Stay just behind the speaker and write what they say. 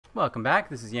Welcome back,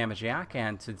 this is Yamajac,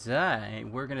 and today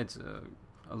we're going to do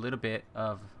a little bit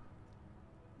of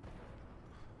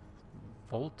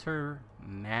Volter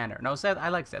Manor. No, Zed, I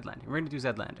like Zed Landing. We're going to do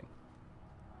Zed Landing.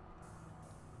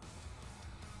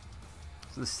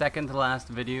 It's the second to last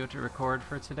video to record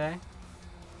for today.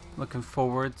 Looking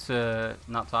forward to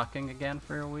not talking again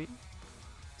for a week.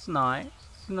 It's nice.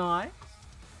 It's nice.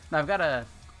 Now I've got a...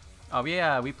 Oh,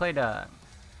 yeah, we played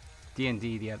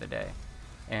D&D the other day.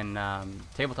 And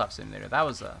Tabletop Simulator. That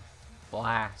was a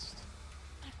blast.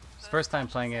 It's the first time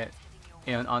playing it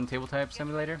on Tabletop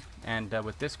Simulator, and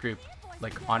with this group,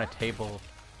 like on a table,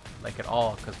 like at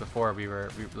all. Because before we were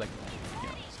like, you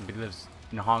know, somebody lives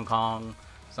in Hong Kong,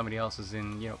 somebody else is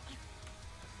in, you know,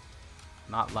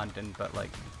 not London, but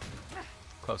like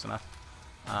close enough.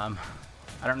 I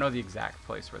don't know the exact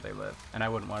place where they live, and I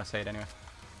wouldn't want to say it anyway.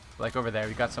 Like over there,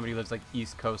 we got somebody who lives like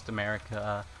East Coast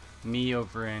America. Me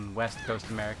over in West Coast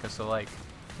America, so like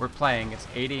we're playing. It's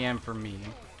 8 a.m. for me.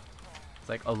 It's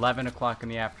like 11 o'clock in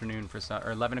the afternoon for some,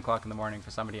 or 11 o'clock in the morning for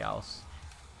somebody else.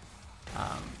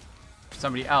 For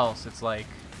somebody else, it's like,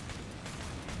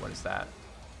 what is that?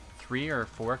 3 or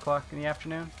 4 o'clock in the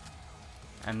afternoon.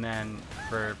 And then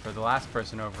for the last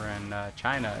person over in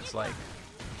China, it's like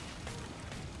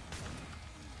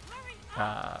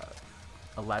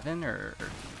 11 or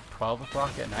 12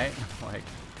 o'clock at night. Like.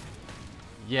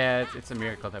 Yeah, it's a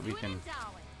miracle that we can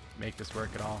make this work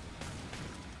at all.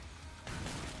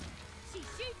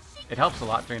 It helps a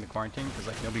lot during the quarantine because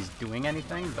like nobody's doing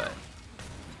anything, but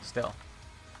still,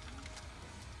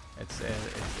 it's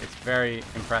very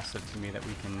impressive to me that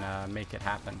we can make it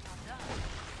happen.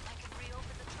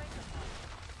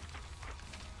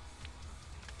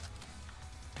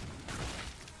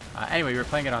 Anyway, we were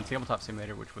playing it on Tabletop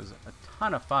Simulator, which was a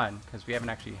ton of fun because we haven't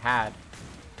actually had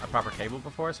a proper table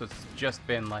before, so it's just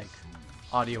been like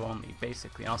audio only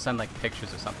basically, and I'll send like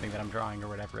pictures of something that I'm drawing or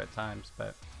whatever at times.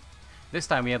 But this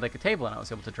time we had like a table, and I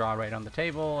was able to draw right on the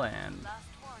table and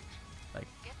like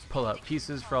pull out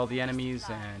pieces for all the enemies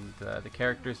and the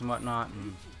characters and whatnot,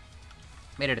 and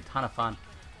made it a ton of fun.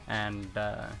 And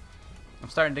I'm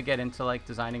starting to get into like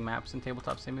designing maps in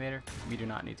Tabletop Simulator. We do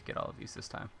not need to get all of these this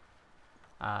time.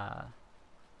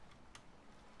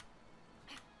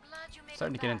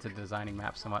 Starting to get into designing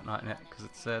maps and whatnot in it because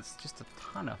it's just a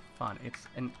ton of fun. It's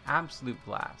an absolute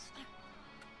blast.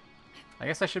 I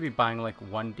guess I should be buying like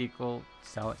one decal,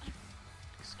 sell it.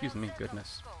 Excuse me,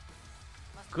 goodness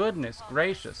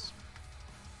gracious.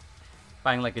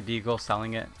 Buying like a decal,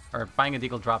 selling it, or buying a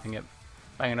decal, dropping it,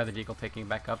 buying another decal, taking it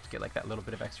back up to get like that little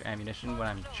bit of extra ammunition when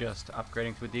I'm just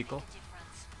upgrading to a decal,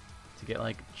 to get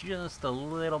like just a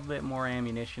little bit more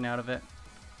ammunition out of it.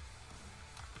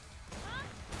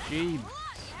 Jeez.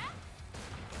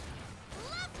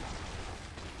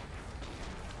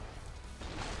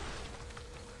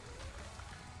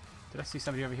 Did I see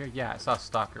somebody over here? Yeah, I saw a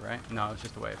stalker, right? No, it was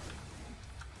just a wave.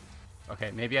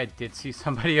 Okay, maybe I did see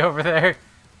somebody over there.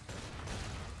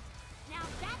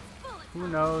 Who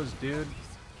knows, dude?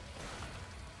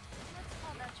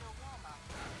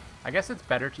 I guess it's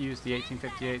better to use the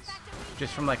 1858s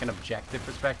just from like an objective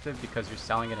perspective because you're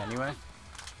selling it anyway.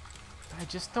 But I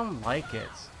just don't like it.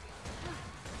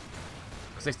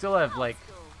 Because I still have like,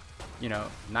 you know,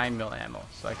 9mm ammo,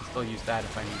 so I can still use that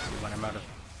if I need to when I'm out of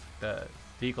the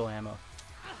deagle ammo,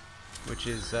 which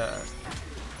is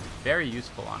very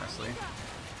useful, honestly.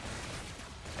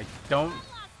 I don't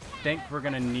think we're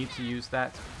gonna need to use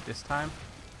that this time.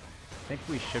 I think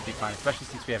we should be fine, especially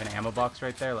since we have an ammo box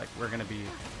right there. Like, we're gonna be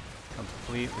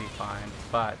completely fine,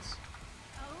 but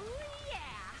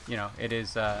you know, it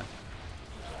is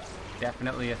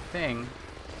definitely a thing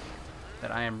that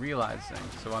I am realizing.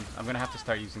 So I'm gonna have to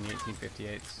start using the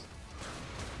 1858s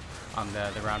on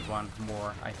the round one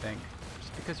more, I think,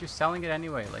 just because you're selling it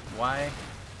anyway. Like, why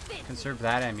conserve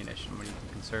that ammunition when you can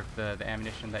conserve the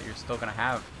ammunition that you're still gonna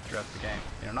have throughout the game?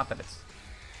 You know, not that it's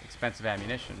expensive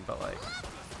ammunition, but like,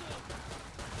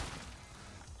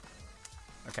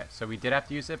 okay, so we did have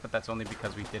to use it, but that's only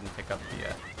because we didn't pick up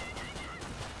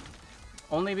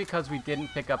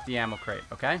the ammo crate.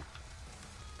 Okay.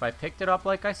 If I picked it up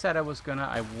like I said I was gonna,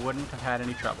 I wouldn't have had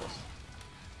any troubles.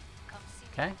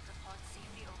 Okay?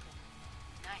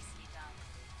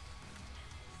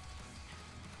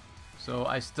 So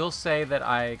I still say that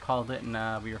I called it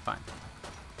and we were fine.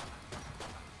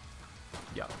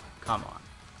 Yo, come on.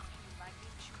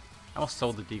 I almost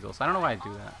sold the deagles. I don't know why I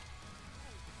do that.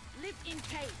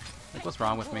 Like, what's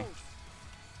wrong with me?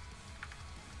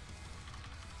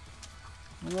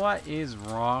 What is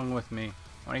wrong with me?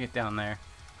 I want to get down there.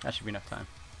 That should be enough time.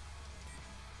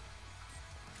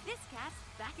 This cat's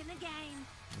back in the game.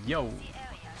 Yo.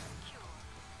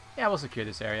 Yeah, we'll secure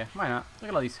this area. Why not? Look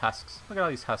at all these husks. Look at all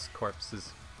these husk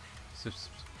corpses. You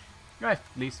know what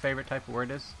my least favorite type of word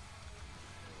is?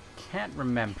 Can't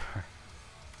remember.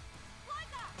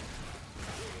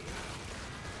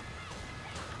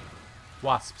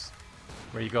 Wasps.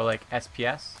 Where you go like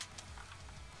SPS.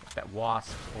 Like that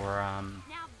wasp or Now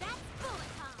that's bullet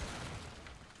time.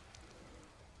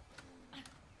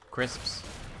 crisps.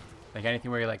 Like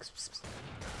anything where you're like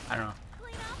I don't know.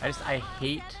 I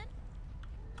hate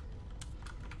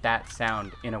that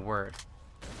sound in a word.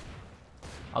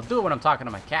 I'll do it when I'm talking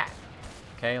to my cat.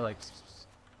 Okay, like,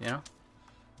 you know?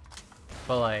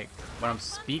 But like, when I'm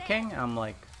speaking, I'm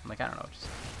like, I don't know, just,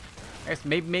 I guess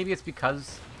maybe it's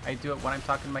because I do it when I'm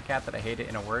talking to my cat that I hate it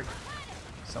in a word.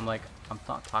 So I'm like, I'm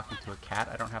not talking to a cat,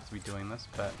 I don't have to be doing this,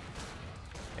 but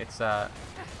it's,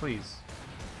 please.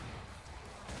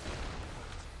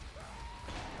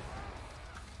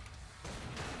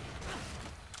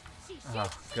 Oh,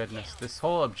 goodness. This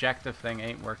whole objective thing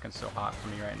ain't working so hot for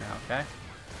me right now, okay?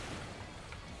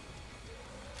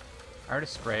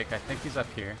 Artist break. I think he's up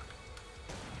here.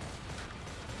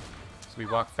 So we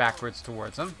walk backwards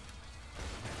towards him.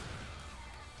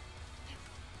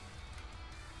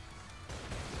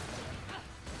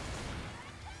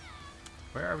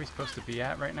 Where are we supposed to be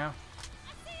at right now?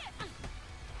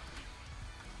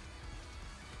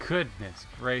 Goodness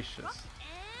gracious.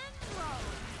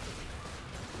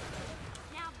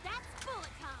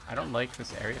 I don't like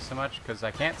this area so much because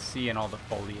I can't see in all the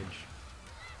foliage.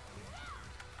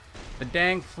 The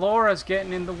dang flora's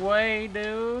getting in the way,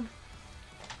 dude.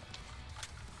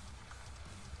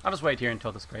 I'll just wait here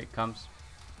until this crate comes.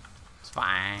 It's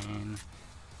fine.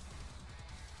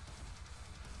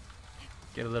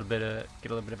 Get a little bit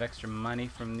of extra money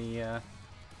from the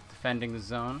defending the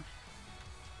zone.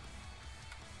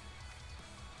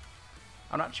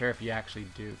 I'm not sure if you actually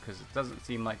do because it doesn't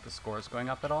seem like the score is going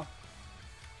up at all.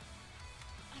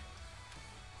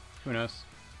 Who knows?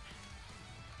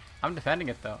 I'm defending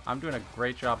it though. I'm doing a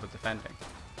great job of defending.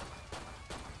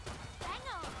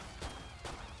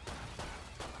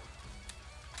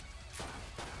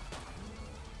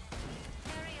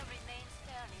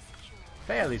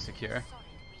 Fairly secure.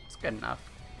 It's good enough.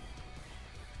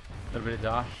 A little bit of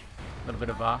dosh, a little bit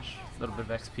of bosh, a little bit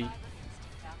of XP.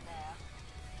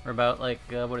 We're about like,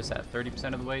 what is that,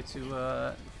 30% of the way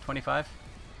to 25?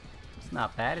 It's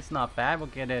not bad, it's not bad. We'll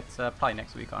get it probably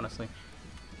next week, honestly.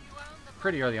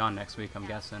 Pretty early on next week, I'm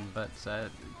guessing, but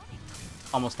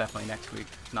almost definitely next week,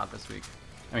 not this week.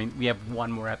 I mean, we have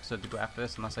one more episode to go after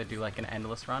this, unless I do like an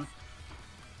endless run.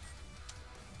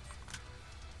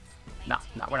 No,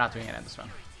 we're not doing an endless run.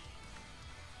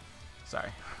 Sorry.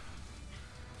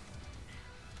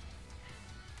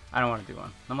 I don't want to do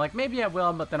one. I'm like, maybe I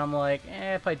will, but then I'm like,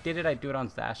 if I did it, I'd do it on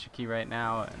Zashiki right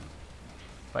now, and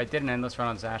if I did an endless run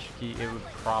on Zashiki, it would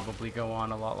probably go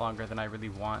on a lot longer than I really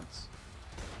want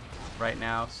right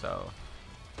now, so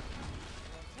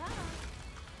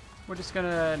we're just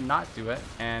gonna not do it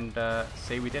and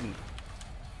say we didn't.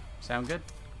 Sound good?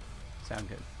 Sound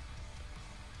good.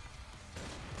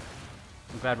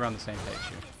 I'm glad we're on the same page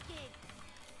here.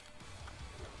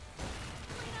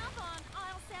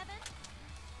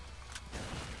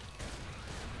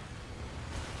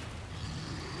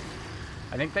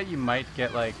 I think that you might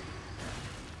get like,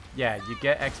 yeah, you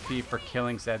get XP for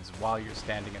killing Zeds while you're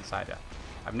standing inside it.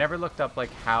 I've never looked up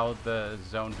like how the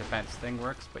zone defense thing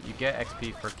works, but you get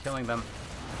XP for killing them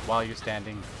while you're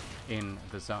standing in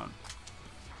the zone.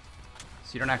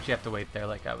 So you don't actually have to wait there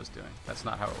like I was doing. That's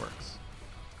not how it works.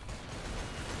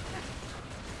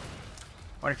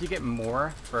 Or if you get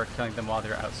more for killing them while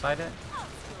they're outside it,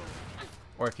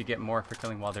 or if you get more for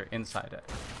killing while they're inside it,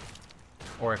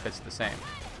 or if it's the same.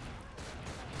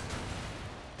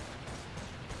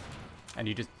 And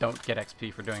you just don't get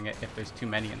XP for doing it if there's too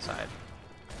many inside.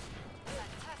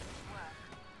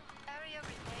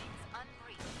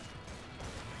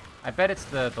 I bet it's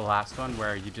the last one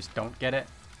where you just don't get it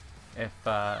if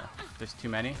there's too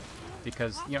many,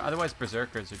 because you know otherwise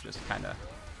berserkers are just kind of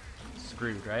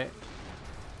screwed, right?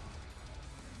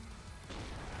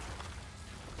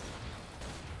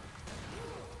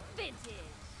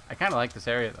 I kind of like this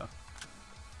area though.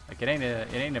 Like it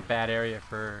ain't a bad area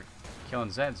for killing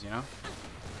Zeds, you know.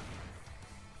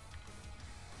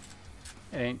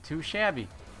 It ain't too shabby.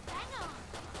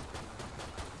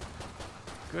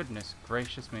 Goodness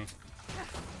gracious me.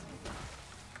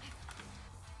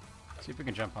 See if we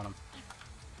can jump on him.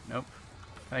 Nope.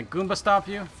 Can I Goomba stomp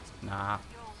you? Nah.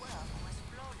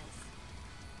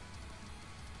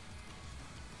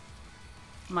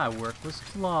 My work was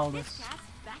flawless.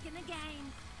 Back in the game.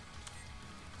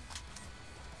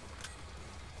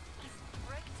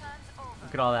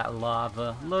 Look at all that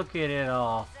lava. Look at it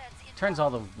all. Turns all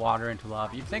the water into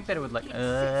lava. You'd think that it would like,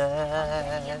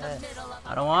 I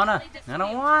don't wanna. I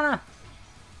don't wanna.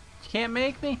 You can't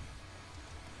make me.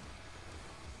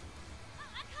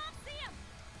 I can't see him.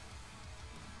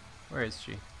 Where is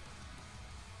she?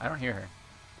 I don't hear her.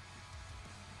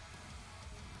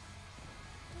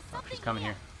 There's Oh, she's something coming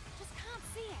here. Just can't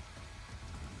see it.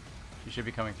 She should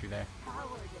be coming through there.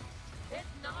 It's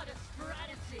not a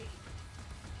strategy.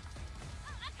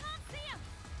 I can't see him.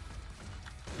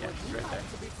 Yeah, she's right there.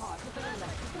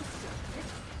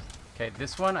 Okay,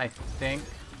 this one I think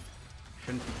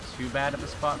shouldn't be too bad of a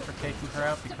spot for taking her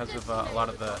out because of a lot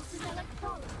of the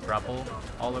rubble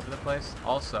all over the place.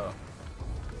 Also,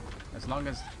 as long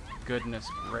as, goodness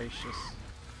gracious,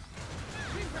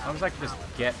 as long as I can just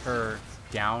get her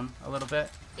down a little bit,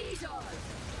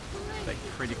 like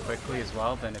pretty quickly as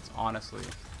well, then it's honestly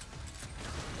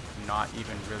not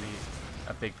even really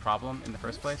a big problem in the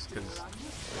first place, because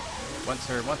once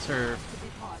her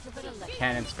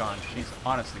cannon's gone, she's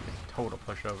honestly a total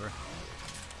pushover.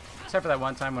 Except for that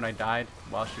one time when I died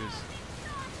while she was,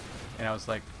 and I was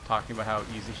like talking about how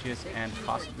easy she is, and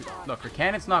possibly, look, her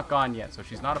cannon's not gone yet, so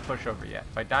she's not a pushover yet.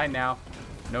 If I die now,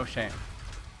 no shame.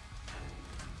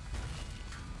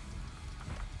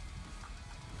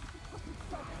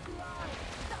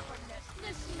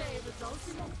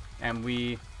 And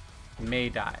we may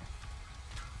die.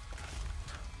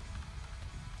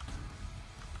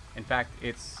 In fact,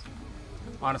 it's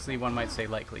honestly, one might say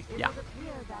likely. Yeah.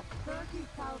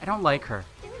 I don't like her.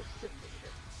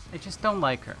 I just don't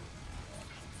like her.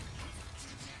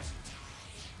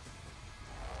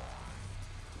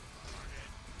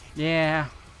 Yeah,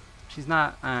 she's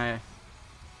not.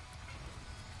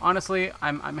 Honestly,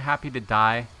 I'm happy to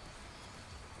die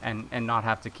and not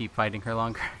have to keep fighting her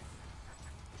longer.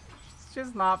 It's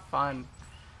just not fun.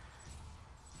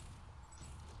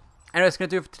 Anyway, that's going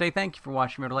to do it for today. Thank you for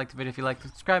watching. Remember to like the video if you liked,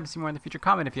 subscribe to see more in the future,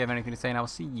 comment if you have anything to say, and I will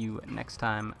see you next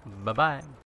time. Bye-bye.